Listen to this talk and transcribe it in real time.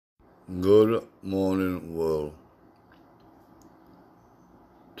Good morning, world.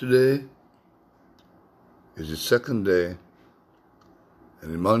 Today is the second day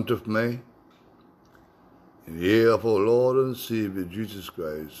in the month of May, in the year of our Lord and Savior Jesus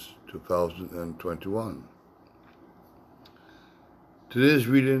Christ, 2021. Today's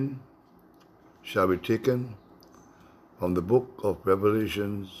reading shall be taken from the book of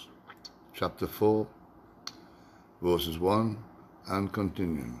Revelations, chapter 4, verses 1 and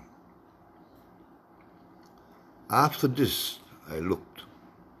continuing. After this I looked,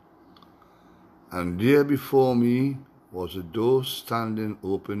 and there before me was a door standing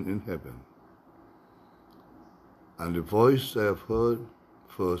open in heaven. And the voice I have heard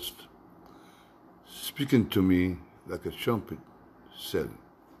first, speaking to me like a trumpet, said,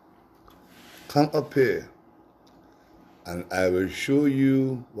 "Come up here, and I will show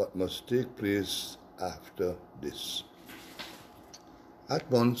you what must take place after this." At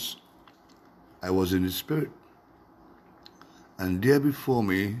once I was in the Spirit, and there before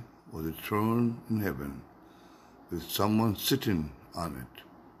me was a throne in heaven, with someone sitting on it.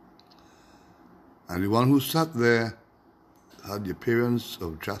 And the one who sat there had the appearance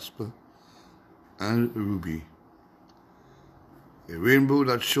of jasper and ruby. A rainbow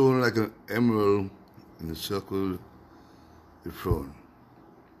that shone like an emerald encircled the throne.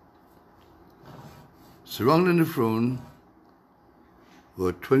 Surrounding the throne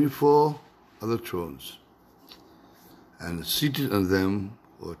were 24 other thrones, and seated on them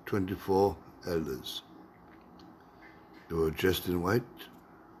were 24 elders. They were dressed in white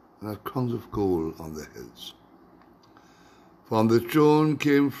and had crowns of gold on their heads. From the throne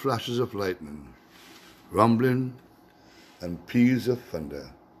came flashes of lightning, rumbling, and peals of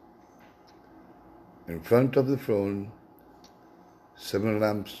thunder. In front of the throne, 7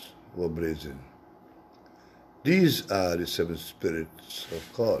 lamps were blazing. These are the 7 spirits of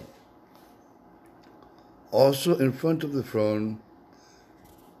God. Also in front of the throne,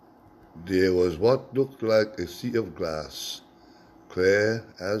 there was what looked like a sea of glass, clear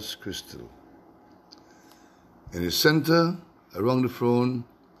as crystal. In the center, around the throne,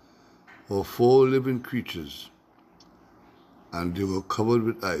 were 4 living creatures, and they were covered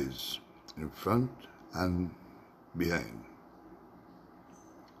with eyes, in front and behind.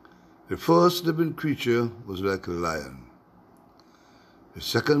 The first living creature was like a lion. The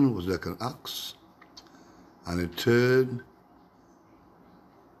second was like an ox, and the third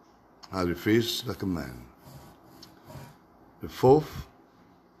had a face like a man. The fourth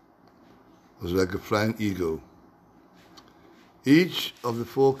was like a flying eagle. Each of the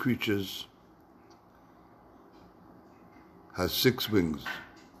 4 creatures had 6 wings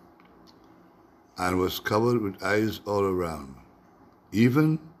and was covered with eyes all around,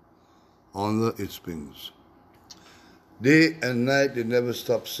 even under its wings. Day and night they never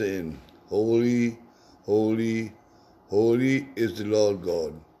stopped saying, "Holy, holy, holy is the Lord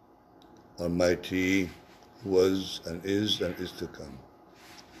God Almighty, who was and is to come."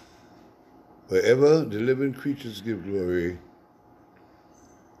 Wherever the living creatures give glory,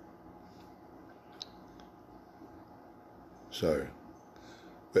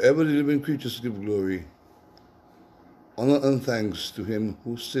 wherever the living creatures give glory, honor and thanks to him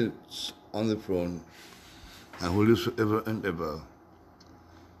who sits on the throne and who lives forever and ever.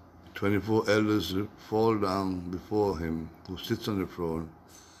 24 elders fall down before him who sits on the throne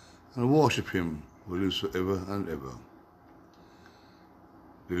and worship him who lives forever and ever.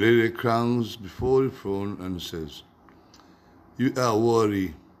 They lay their crowns before the throne and says, "You are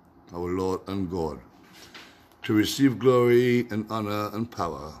worthy, our Lord and God, to receive glory and honor and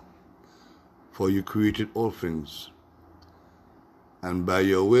power, for you created all things, and by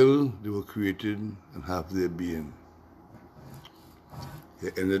your will they were created and have their being."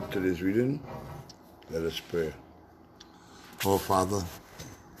 Here ended today's reading. Let us pray. Our Father,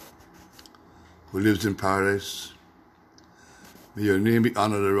 who lives in paradise, may your name be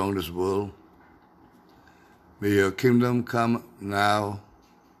honored around this world. May your kingdom come now.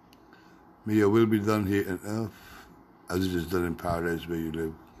 May your will be done here on earth as it is done in paradise where you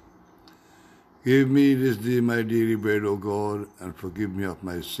live. Give me this day my daily bread, O God, and forgive me of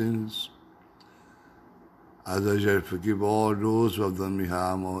my sins, as I shall forgive all those who have done me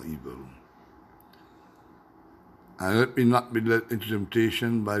harm or evil. And let me not be led into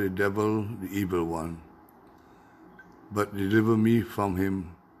temptation by the devil, the evil one, but deliver me from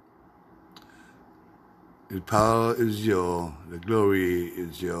him. The power is yours, the glory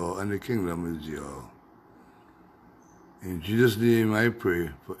is yours, and the kingdom is yours. In Jesus' name I pray,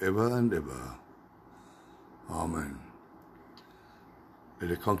 forever and ever. Amen. Let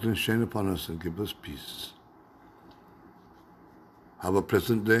the countenance shine upon us and give us peace. Have a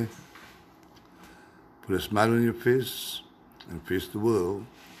pleasant day. put a smile on your face and face the world,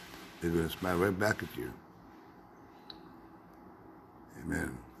 they're going to smile right back at you.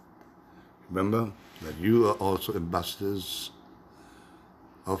 Amen. Remember that you are also ambassadors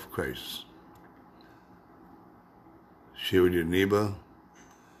of Christ. Share with your neighbor,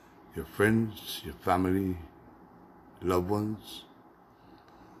 your friends, your family, loved ones,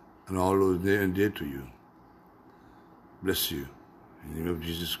 and all those near and dear to you. Bless you. In the name of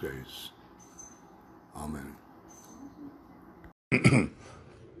Jesus Christ. Amen.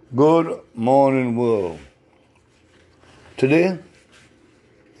 Good morning, world. Today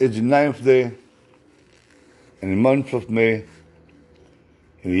is the 9th day in the month of May,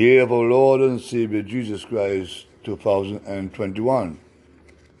 in the year of our Lord and Savior Jesus Christ, 2021.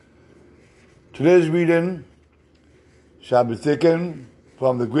 Today's reading shall be taken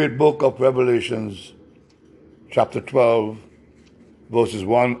from the great book of Revelations, chapter 12, verses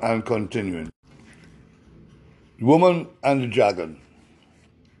 1 and continuing. The woman and the dragon.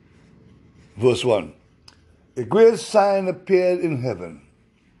 Verse 1. A great sign appeared in heaven.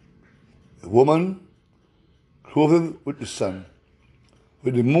 A woman clothed with the sun,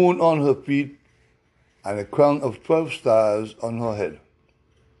 with the moon on her feet, and a crown of 12 stars on her head.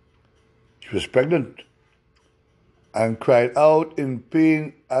 She was pregnant and cried out in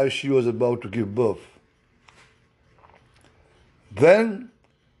pain as she was about to give birth. Then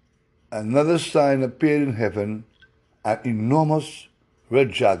another sign appeared in heaven, an enormous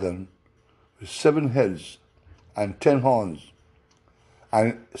red dragon with 7 heads and 10 horns,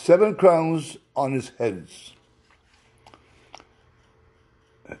 and 7 crowns on his heads.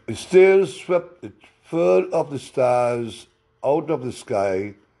 His tail swept a third of the stars out of the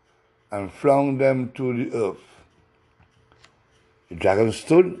sky and flung them to the earth. The dragon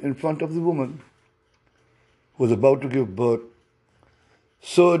stood in front of the woman who was about to give birth,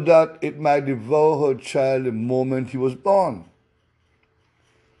 so that it might devour her child the moment he was born.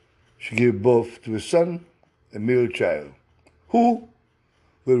 She gave birth to a son, a male child, who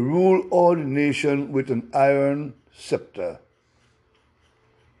will rule all the nation with an iron scepter.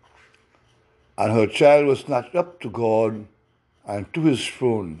 And her child was snatched up to God and to his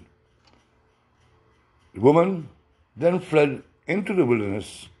throne. The woman then fled into the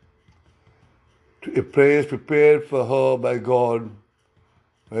wilderness to a place prepared for her by God,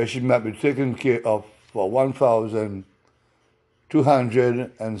 where she might be taken care of for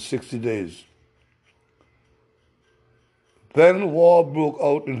 1,260 days. Then war broke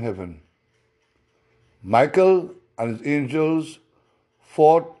out in heaven. Michael and his angels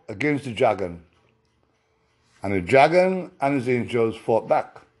fought against the dragon, and the dragon and his angels fought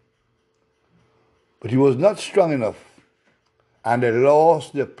back. But he was not strong enough, and they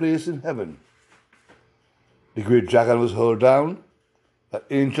lost their place in heaven. The great dragon was hurled down, that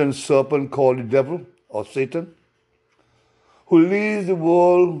ancient serpent called the devil, or Satan, who leads the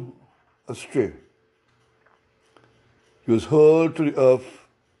world astray. He was hurled to the earth,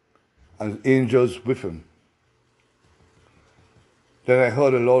 and his angels with him. Then I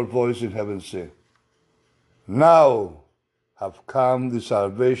heard a loud voice in heaven say, "Now have come the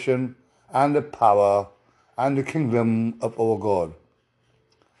salvation and the power and the kingdom of our God,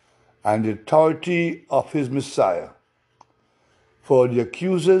 and the authority of his Messiah. For the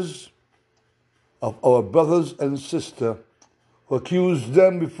accusers of our brothers and sisters, who accused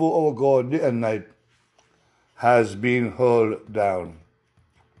them before our God day and night, has been hurled down.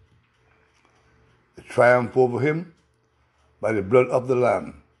 They triumphed over him by the blood of the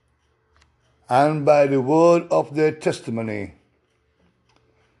Lamb and by the word of their testimony.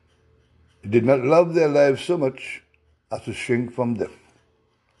 They did not love their lives so much as to shrink from death.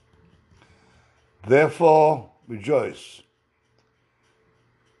 Therefore rejoice,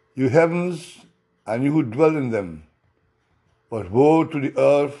 you heavens and you who dwell in them, but woe to the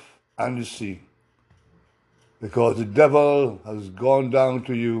earth and the sea, because the devil has gone down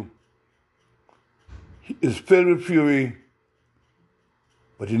to you. He is filled with fury,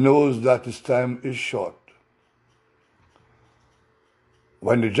 but he knows that his time is short."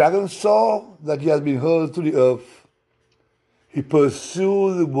 When the dragon saw that he had been hurled to the earth, he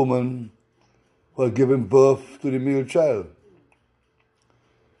pursued the woman who had given birth to the male child.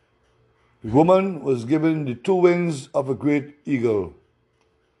 The woman was given the 2 wings of a great eagle,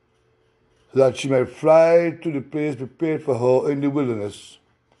 so that she might fly to the place prepared for her in the wilderness,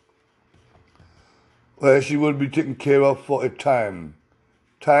 where she would be taken care of for a time,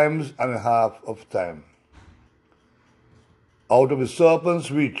 times and a half of time. Out of the serpent's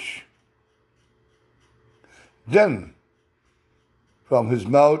reach. Then, from his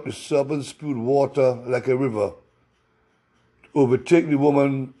mouth the serpent spewed water like a river, to overtake the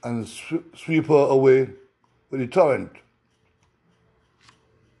woman and sweep her away with the torrent.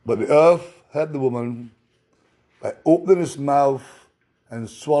 But the earth helped the woman by opening its mouth and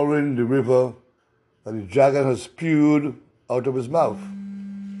swallowing the river that the dragon had spewed out of his mouth.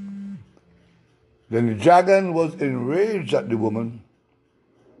 Then the dragon was enraged at the woman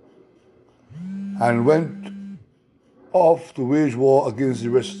and went off to wage war against the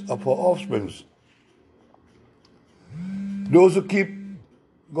rest of her offspring. Those who keep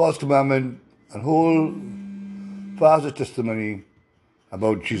God's commandment and hold fast the testimony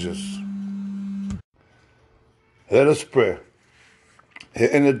about Jesus. Let us pray. Here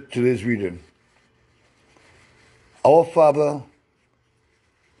ended today's reading. Our Father,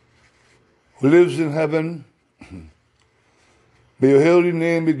 who lives in heaven, may your holy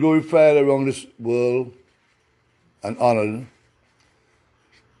name be glorified around this world and honored.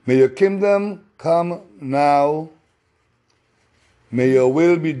 May your kingdom come now. May your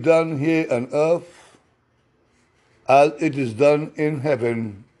will be done here on earth as it is done in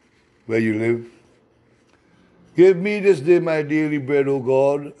heaven where you live. Give me this day my daily bread, O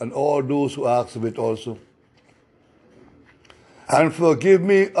God, and all those who ask of it also. And forgive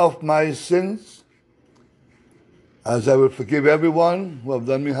me of my sins, as I will forgive everyone who have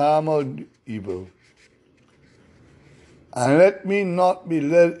done me harm or evil. And let me not be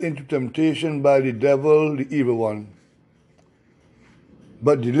led into temptation by the devil, the evil one,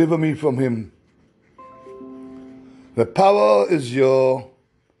 but deliver me from him. The power is yours,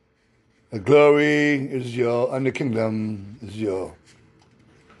 the glory is yours, and the kingdom is yours.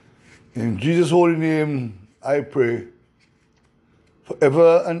 In Jesus' holy name I pray,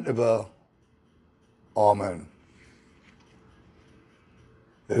 forever and ever. Amen.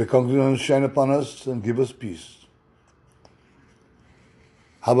 Let the countenance shine upon us and give us peace.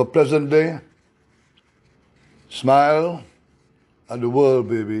 Have a pleasant day. Smile at the world,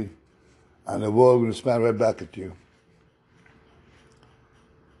 baby, and the world will smile right back at you.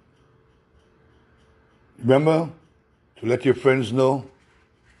 Remember to let your friends know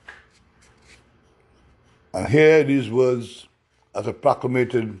and hear these words as are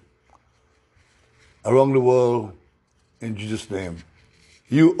proclamated around the world in Jesus' name.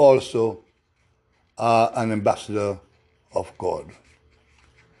 You also are an ambassador of God.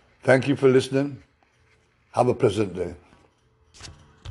 Thank you for listening. Have a pleasant day.